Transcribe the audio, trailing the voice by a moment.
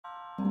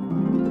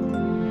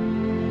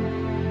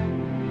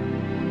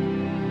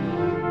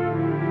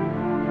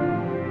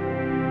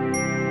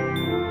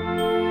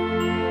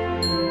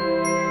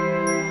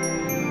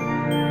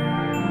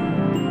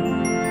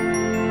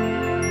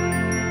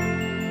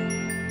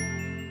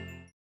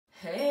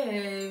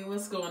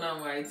what's going on,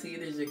 YT?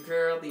 It is your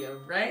girl, Lea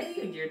Rae,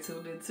 and you're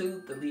tuned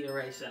into The Lea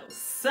Rae Show.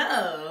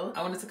 So,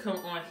 I wanted to come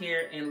on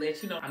here and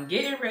let you know I'm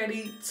getting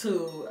ready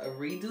to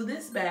redo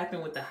this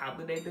bathroom with the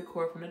holiday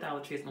decor from the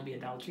Dollar Tree. It's going to be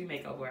a Dollar Tree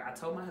makeover. I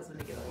told my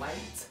husband to get a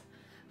light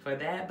for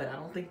that, but I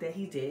don't think that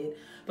he did.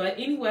 But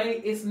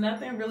anyway, it's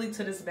nothing really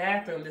to this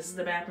bathroom. This is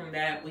the bathroom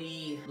that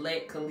we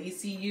let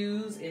Khaleesi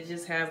use. It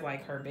just has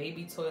like her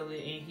baby toilet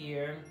in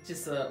here,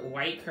 just a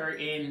white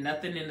curtain,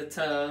 nothing in the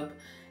tub.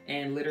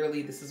 And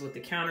literally this is what the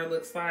counter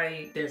looks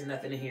like. There's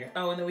nothing in here.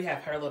 Oh, and then we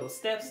have her little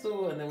step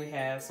stool, and then we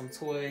have some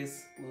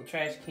toys, a little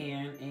trash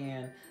can,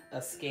 and a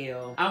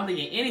scale. I don't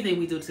think anything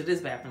we do to this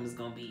bathroom is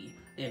gonna be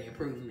an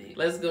improvement.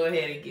 Let's go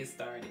ahead and get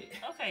started.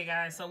 Okay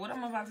guys, so what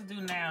I'm about to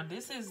do now,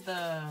 this is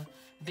the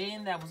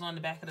bin that was on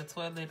the back of the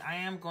toilet. I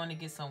am going to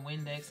get some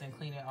Windex and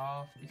clean it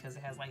off because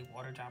it has like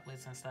water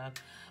droplets and stuff.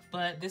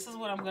 But this is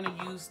what I'm gonna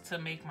use to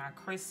make my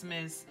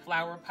Christmas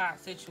flower pot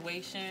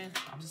situation.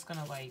 I'm just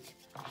gonna like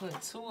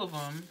put 2 of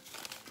them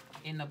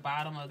in the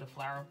bottom of the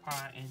flower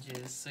pot and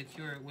just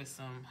secure it with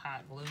some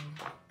hot glue.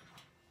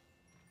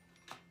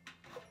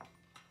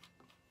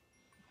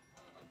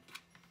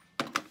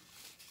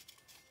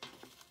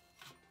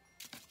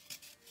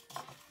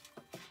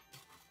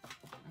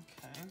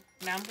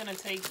 Now I'm gonna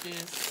take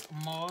this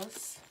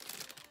moss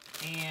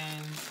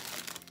and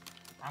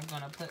I'm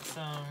gonna put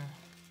some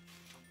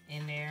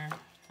in there.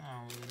 I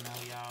don't really know,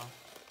 y'all.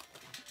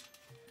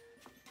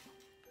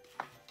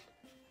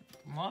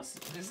 Moss,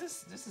 this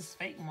is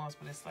fake moss,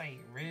 but it's like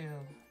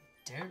real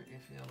dirt,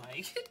 it feel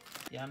like.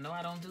 Y'all know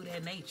I don't do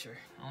that nature.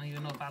 I don't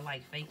even know if I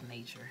like fake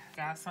nature.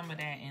 Got some of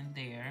that in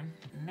there.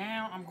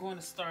 Now I'm going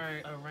to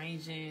start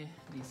arranging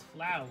these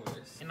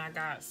flowers. And I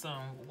got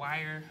some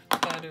wire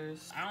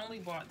cutters. I only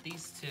bought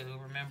these 2.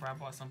 Remember, I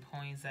bought some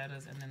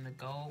poinsettias and then the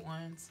gold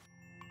ones.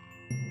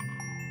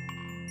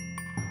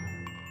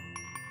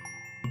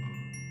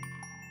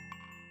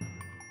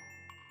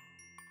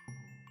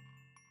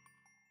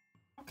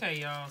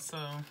 Okay, y'all, so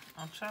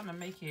I'm trying to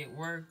make it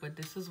work, but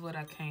this is what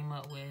I came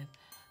up with.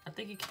 I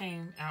think it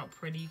came out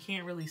pretty. You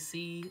can't really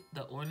see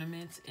the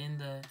ornaments in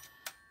the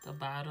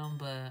bottom,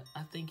 but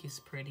I think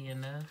it's pretty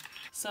enough.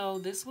 So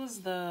this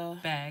was the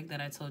bag that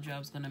I told you I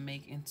was gonna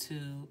make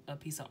into a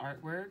piece of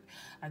artwork.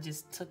 I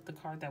just took the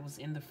card that was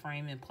in the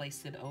frame and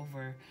placed it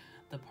over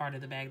the part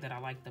of the bag that I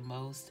like the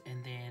most,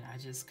 and then I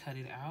just cut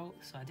it out.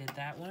 So I did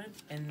that one,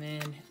 and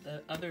then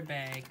the other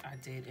bag I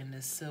did in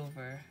the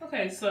silver.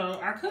 Okay, so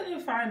I couldn't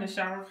find the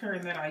shower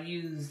curtain that I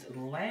used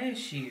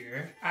last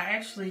year. I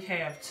actually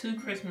have 2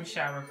 Christmas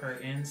shower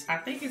curtains. I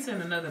think it's in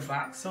another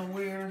box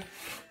somewhere,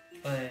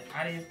 but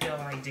I didn't feel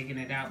like digging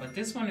it out. But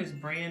this one is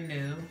brand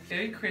new,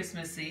 very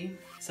Christmassy.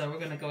 So we're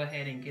gonna go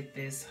ahead and get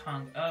this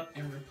hung up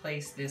and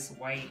replace this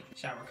white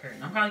shower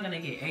curtain. I'm probably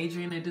gonna get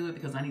Adrian to do it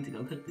because I need to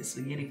go cook this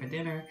spaghetti for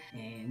dinner,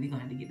 and we're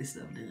gonna have to get this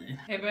stuff done.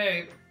 Hey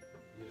babe,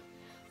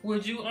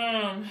 would you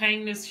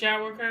hang this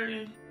shower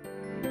curtain?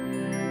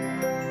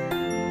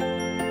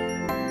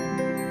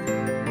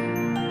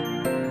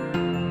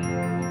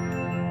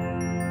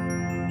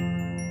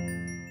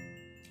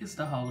 It's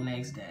the whole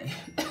next day.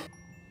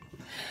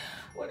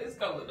 What is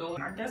going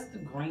on? I guess the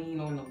green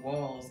on the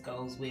walls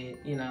goes with,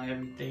 you know,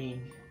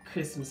 everything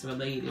Christmas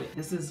related.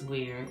 This is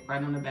where,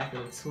 right on the back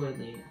of the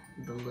toilet,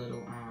 the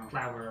little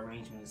flower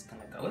arrangement is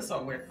gonna go. It's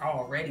we're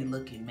already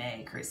looking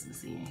mad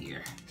Christmassy in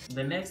here.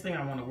 The next thing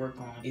I want to work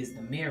on is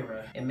the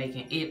mirror and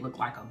making it look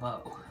like a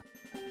bow.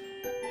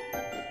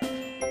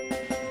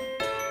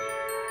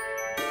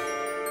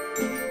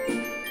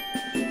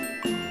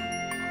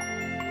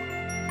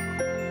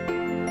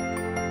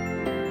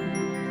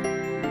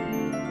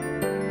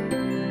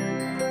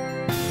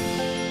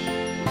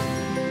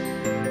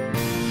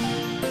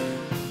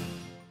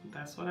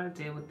 What I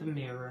did with the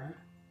mirror.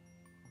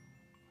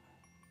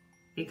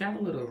 It got a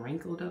little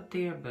wrinkled up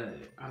there, but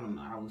I don't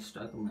know, I was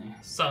struggling.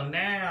 So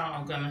now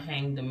I'm gonna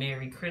hang the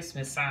Merry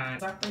Christmas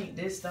signs. I think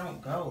this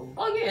don't go.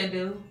 Oh yeah, it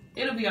do.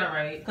 It'll be all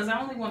right, because I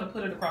only want to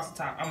put it across the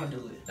top. I'm gonna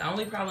do it. The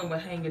only problem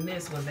with hanging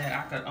this was that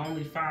I could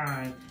only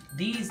find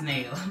these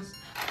nails,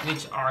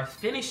 which are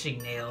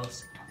finishing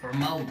nails for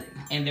molding.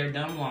 And they're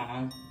done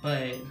long,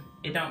 but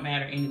it don't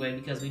matter anyway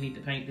because we need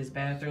to paint this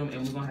bathroom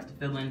and we're gonna have to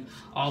fill in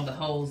all the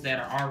holes that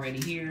are already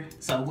here.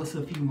 So what's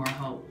a few more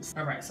holes?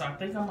 All right, so I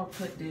think I'm gonna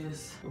put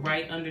this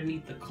right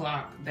underneath the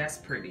clock. That's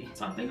pretty.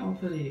 So I think I'm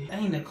gonna put it,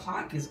 dang, the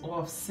clock is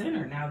off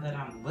center now that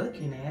I'm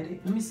looking at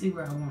it. Let me see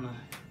where I wanna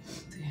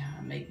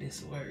make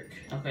this work.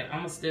 Okay, I'm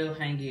gonna still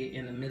hang it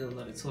in the middle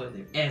of the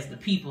toilet. As the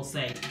people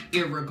say,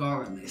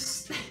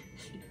 irregardless.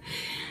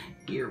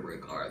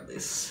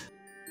 Irregardless.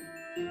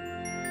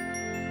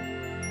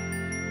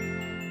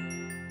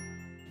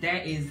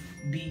 That is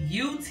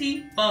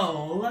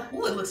beautiful.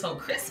 Ooh, it looks so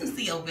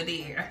Christmassy over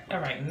there.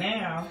 All right,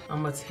 now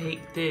I'm gonna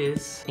take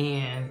this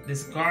and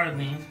this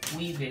garland,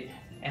 weave it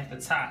at the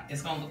top.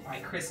 It's gonna look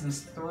like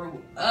Christmas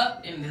threw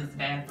up in this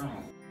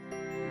bathroom.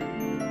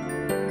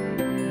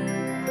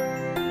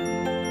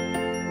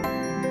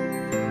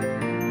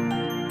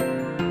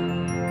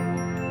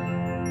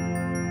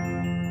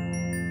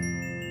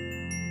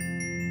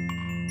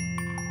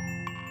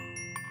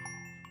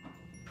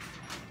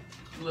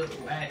 a little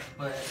whack,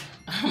 but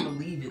I'm gonna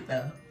leave it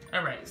though.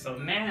 All right, so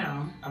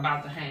now I'm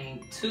about to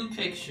hang 2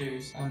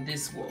 pictures on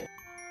this wall.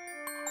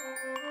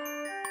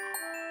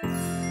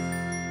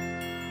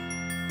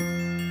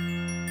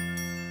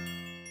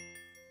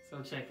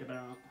 So check it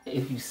out.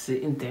 If you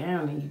sitting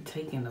down and you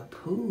taking a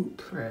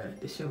poop, bruh,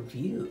 this your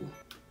view.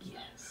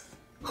 Yes.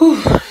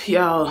 Whew,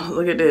 y'all,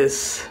 look at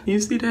this. You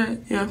see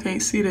that? Y'all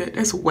can't see that.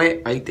 That's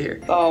wet right there.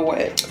 It's all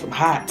wet. I'm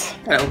hot.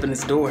 Gotta open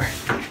this door.